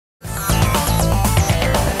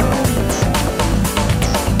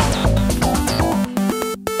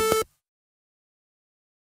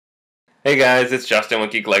Hey guys, it's Justin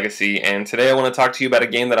with Geek Legacy, and today I want to talk to you about a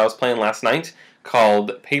game that I was playing last night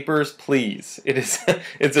called Papers, Please. It's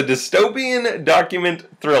a dystopian document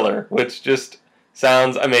thriller, which just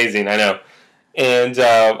sounds amazing, I know. And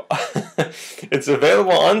it's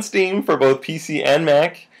available on Steam for both PC and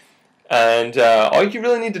Mac. And all you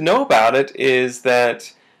really need to know about it is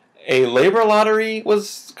that a labor lottery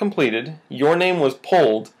was completed, your name was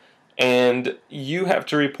pulled, and you have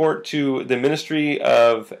to report to the Ministry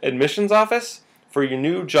of Admissions office for your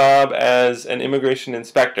new job as an immigration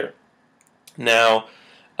inspector. Now,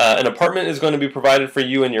 an apartment is going to be provided for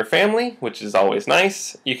you and your family, which is always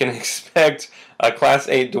nice. You can expect a Class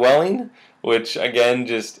 8 dwelling, which again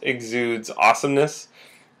just exudes awesomeness.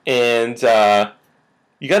 And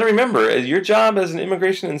you got to remember, your job as an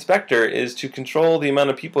immigration inspector is to control the amount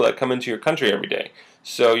of people that come into your country every day.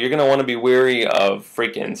 So you're going to want to be wary of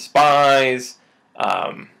freaking spies,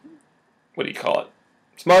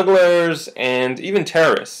 smugglers, and even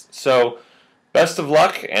terrorists. So best of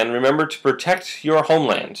luck, and remember to protect your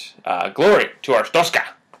homeland. Glory to our Stoska.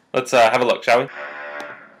 Let's have a look, shall we?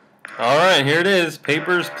 Alright, here it is.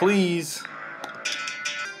 Papers, please.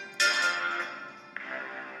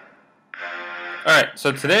 Alright,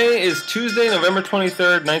 so today is Tuesday, November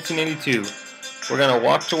 23rd, 1982. We're going to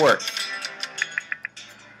walk to work.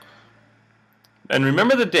 And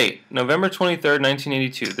remember the date, November 23rd,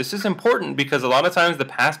 1982. This is important because a lot of times the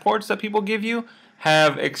passports that people give you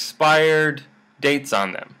have expired dates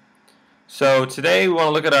on them. So today we want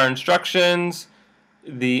to look at our instructions.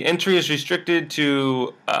 The entry is restricted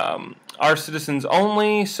to our citizens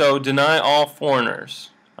only, so deny all foreigners.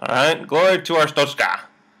 Alright, glory to our Stoska.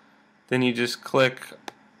 Then you just click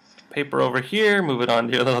paper over here, move it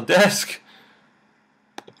onto your little desk,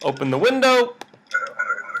 open the window.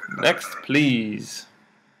 Next, please.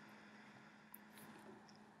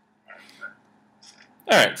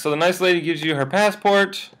 Alright, so the nice lady gives you her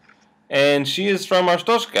passport, and she is from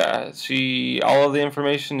Arstoshka. All of the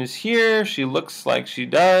information is here. She looks like she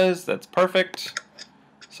does. That's perfect.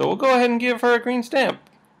 So we'll go ahead and give her a green stamp.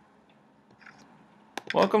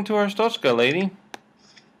 Welcome to Arstoshka, lady.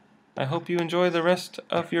 I hope you enjoy the rest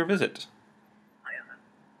of your visit.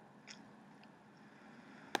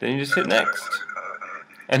 Then you just hit next.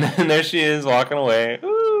 And then there she is walking away.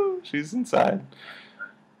 Ooh, she's inside.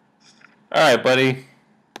 Alright, buddy.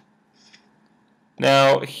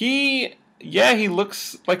 Now, he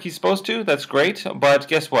looks like he's supposed to. That's great. But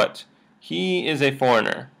guess what? He is a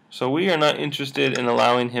foreigner. So we are not interested in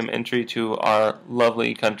allowing him entry to our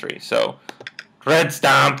lovely country. So, red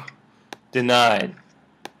stamp. Denied.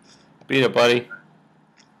 Beat it, buddy.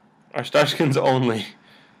 Our Starskins only.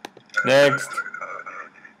 Next.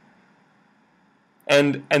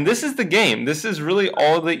 And this is the game. This is really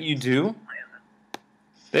all that you do.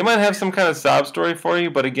 They might have some kind of sob story for you,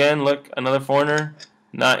 but again, look, another foreigner,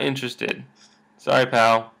 not interested. Sorry,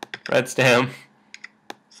 pal. Red stamp.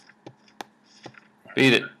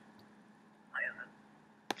 Beat it.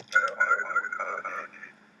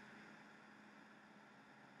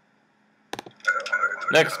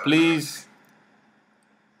 Next, please.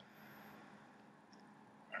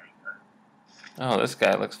 Oh, this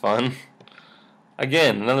guy looks fun.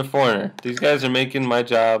 Again, another foreigner. These guys are making my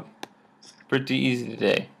job pretty easy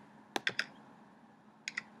today.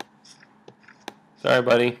 Sorry,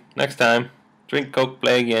 buddy. Next time. Drink Coke,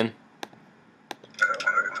 play again.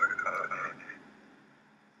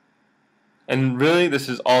 And really, this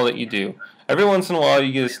is all that you do. Every once in a while,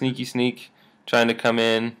 you get a sneaky sneak trying to come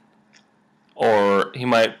in. Or he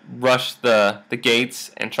might rush the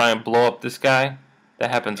gates and try and blow up this guy.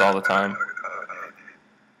 That happens all the time.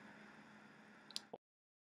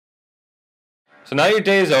 So now your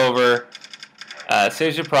day is over.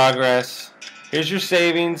 Saves your progress. Here's your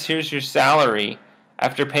savings. Here's your salary.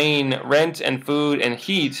 After paying rent and food and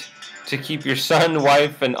heat to keep your son,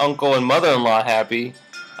 wife, and uncle and mother-in-law happy,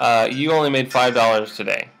 you only made $5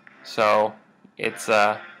 today. So it's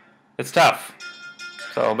tough.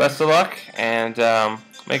 So best of luck, and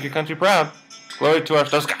make your country proud. Glory to our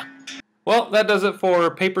Stoska. Well, that does it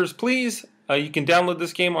for Papers, Please. You can download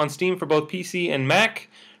this game on Steam for both PC and Mac.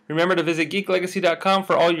 Remember to visit geeklegacy.com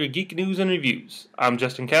for all your geek news and reviews. I'm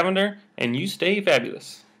Justin Cavender, and you stay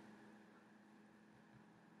fabulous.